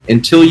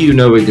until you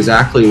know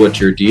exactly what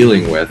you're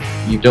dealing with,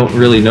 you don't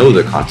really know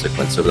the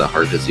consequence of the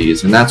heart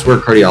disease. And that's where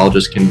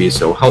cardiologists can be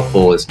so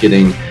helpful, is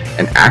getting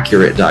an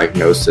accurate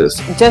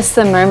diagnosis. Just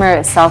the murmur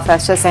itself,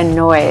 that's just a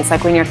noise,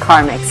 like when your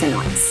car makes a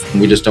noise.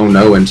 We just don't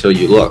know until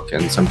you look.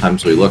 And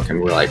sometimes we look and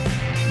we're like,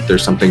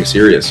 there's something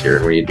serious here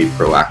and we need to be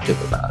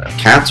proactive about it.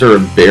 Cats are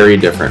very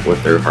different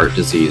with their heart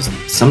disease.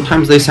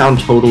 Sometimes they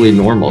sound totally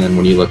normal, and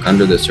when you look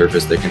under the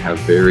surface, they can have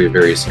very,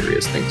 very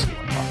serious things going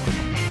on.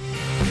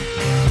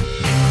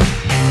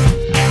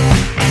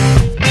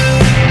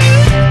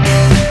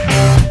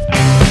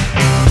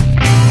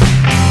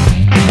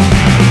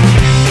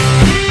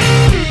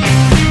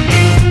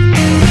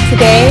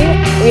 Today,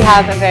 we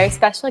have a very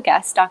special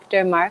guest,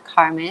 Dr. Mark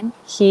Harmon.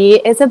 He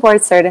is a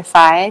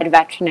board-certified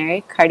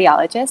veterinary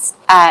cardiologist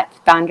at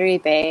Boundary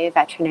Bay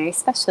Veterinary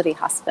Specialty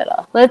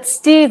Hospital. Let's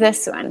do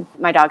this one.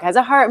 My dog has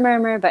a heart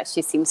murmur, but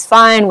she seems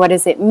fine. What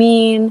does it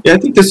mean? Yeah, I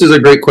think this is a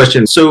great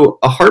question. So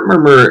a heart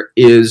murmur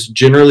is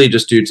generally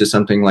just due to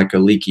something like a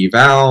leaky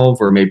valve,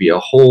 or maybe a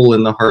hole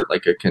in the heart,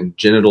 like a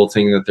congenital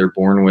thing that they're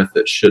born with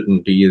that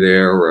shouldn't be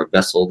there, or a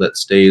vessel that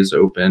stays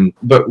open.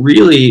 But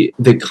really,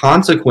 the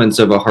consequence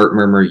of a heart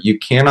murmur, you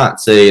cannot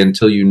say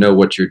until you know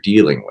what you're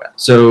dealing with.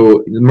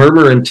 So the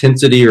murmur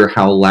intensity, or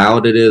how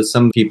loud it is,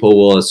 some people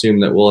will assume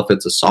that, well, if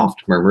it's a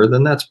soft murmur,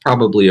 then that's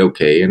probably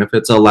okay. And if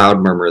it's a loud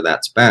murmur,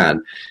 that's bad.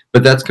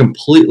 But that's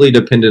completely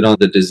dependent on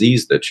the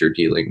disease that you're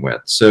dealing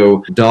with.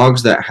 So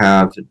dogs that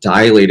have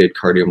dilated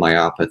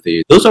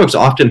cardiomyopathy, those dogs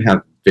often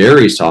have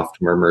very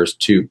soft murmurs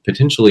to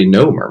potentially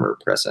no murmur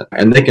present,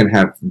 and they can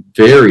have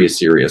very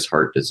serious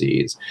heart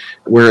disease.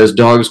 Whereas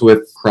dogs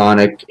with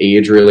chronic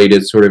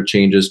age-related sort of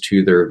changes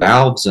to their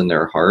valves in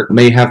their heart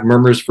may have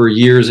murmurs for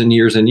years and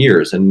years and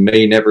years and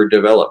may never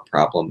develop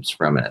problems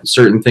from it.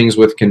 Certain things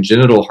with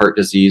congenital heart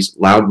disease,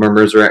 loud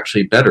murmurs are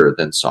actually better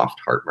than soft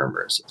heart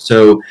murmurs.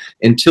 So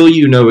until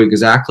you know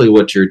exactly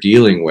what you're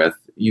dealing with,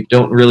 you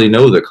don't really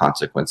know the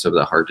consequence of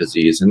the heart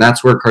disease. And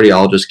that's where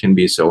cardiologists can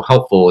be so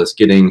helpful, is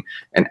getting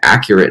an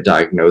accurate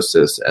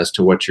diagnosis as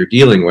to what you're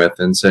dealing with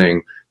and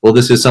saying, well,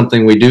 this is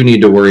something we do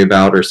need to worry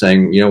about, or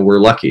saying, you know, we're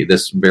lucky.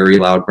 This very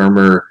loud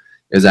murmur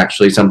is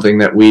actually something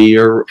that we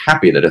are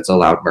happy that it's a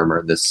loud murmur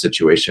in this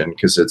situation,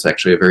 because it's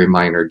actually a very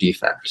minor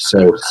defect.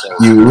 So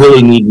you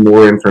really need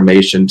more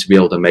information to be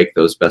able to make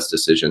those best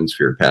decisions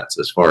for your pets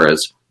as far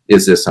as,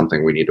 is this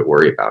something we need to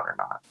worry about or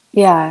not?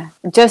 Yeah,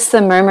 just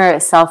the murmur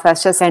itself,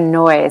 that's just a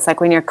noise,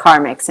 like when your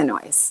car makes a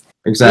noise.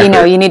 Exactly. You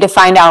know, you need to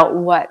find out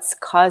what's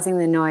causing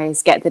the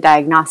noise, get the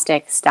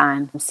diagnostics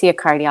done, see a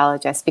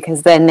cardiologist,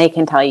 because then they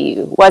can tell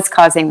you what's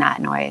causing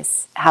that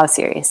noise, how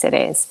serious it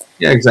is.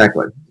 Yeah,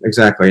 exactly.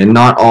 And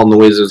not all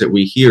noises that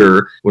we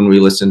hear when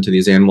we listen to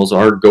these animals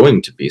are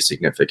going to be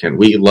significant.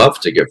 We love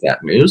to give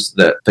that news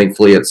that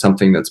thankfully it's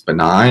something that's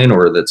benign,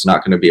 or that's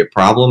not going to be a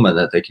problem, and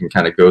that they can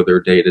kind of go their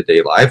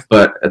day-to-day life.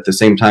 But at the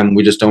same time,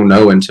 we just don't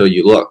know until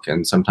you look.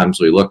 And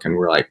sometimes we look and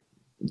we're like,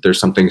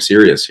 there's something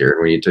serious here.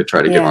 We need to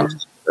try to get on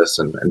this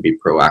and be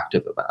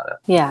proactive about it.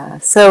 Yeah.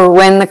 So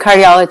when the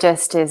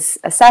cardiologist is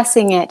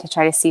assessing it to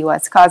try to see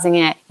what's causing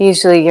it,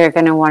 usually you're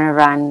going to want to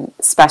run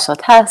special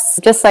tests,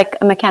 just like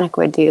a mechanic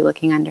would do,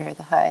 looking under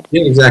the hood.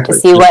 Yeah, exactly. To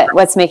see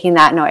what's making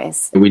that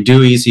noise. We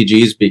do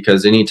ECGs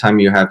because anytime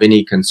you have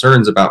any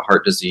concerns about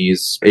heart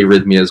disease,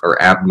 arrhythmias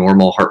or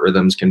abnormal heart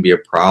rhythms can be a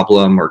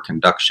problem, or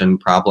conduction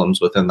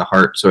problems within the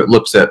heart. So it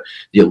looks at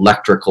the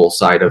electrical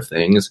side of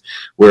things,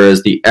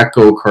 whereas the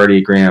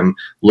echocardiogram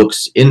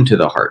looks into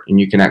the heart, and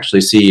you can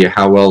actually see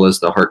how well is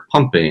the heart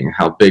pumping,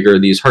 how big are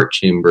these heart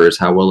chambers,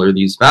 how well are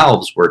these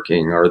valves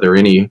working, are there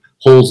any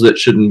holes that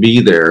shouldn't be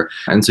there.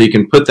 And so you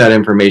can put that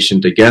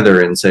information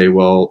together and say,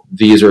 well,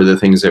 these are the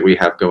things that we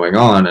have going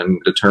on,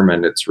 and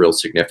determine its real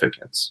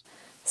significance.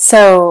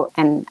 So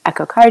an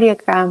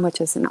echocardiogram,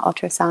 which is an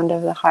ultrasound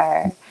of the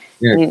heart,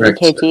 Yeah, you need an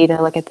EKG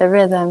to look at the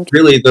rhythm.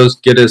 Really, those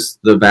get us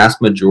the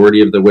vast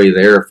majority of the way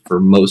there for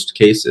most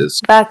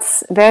cases.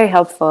 That's very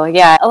helpful.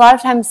 Yeah. A lot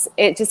of times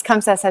it just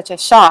comes as such a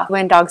shock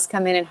when dogs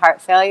come in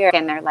heart failure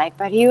and they're like,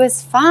 but he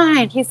was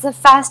fine. He's the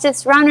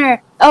fastest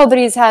runner. Oh, but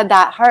he's had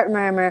that heart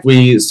murmur.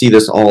 We see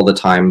this all the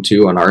time,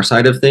 too, on our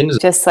side of things.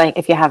 Just like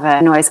if you have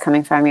a noise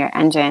coming from your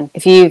engine,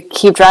 if you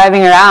keep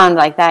driving around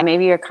like that,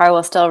 maybe your car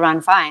will still run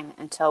fine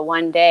until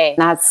one day. And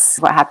that's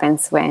what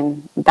happens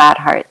when bad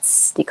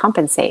hearts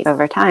decompensate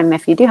over time.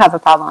 If you do have a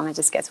problem, it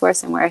just gets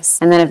worse and worse.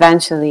 And then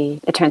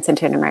eventually it turns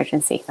into an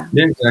emergency.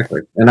 Yeah,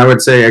 exactly. And I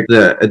would say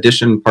the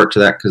addition part to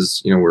that,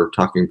 because, we're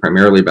talking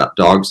primarily about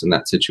dogs in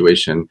that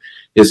situation,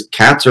 is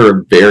cats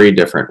are very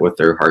different with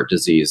their heart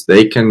disease.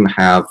 They can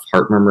have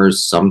heart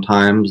murmurs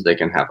sometimes. They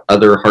can have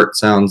other heart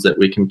sounds that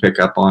we can pick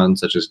up on,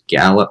 such as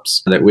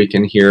gallops that we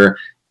can hear.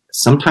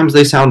 Sometimes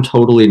they sound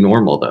totally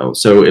normal, though.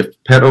 So if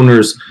pet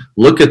owners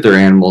look at their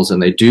animals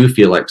and they do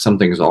feel like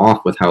something's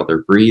off with how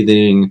they're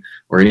breathing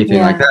or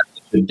anything like that,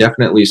 they should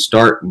definitely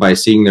start by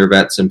seeing their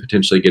vets and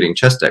potentially getting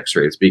chest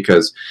x-rays,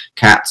 because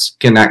cats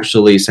can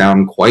actually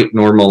sound quite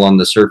normal on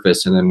the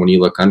surface, and then when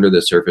you look under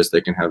the surface, they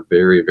can have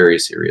very, very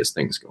serious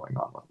things going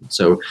on with them.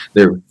 So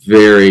they're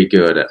very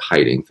good at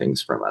hiding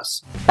things from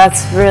us.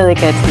 That's really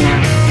good to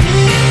know.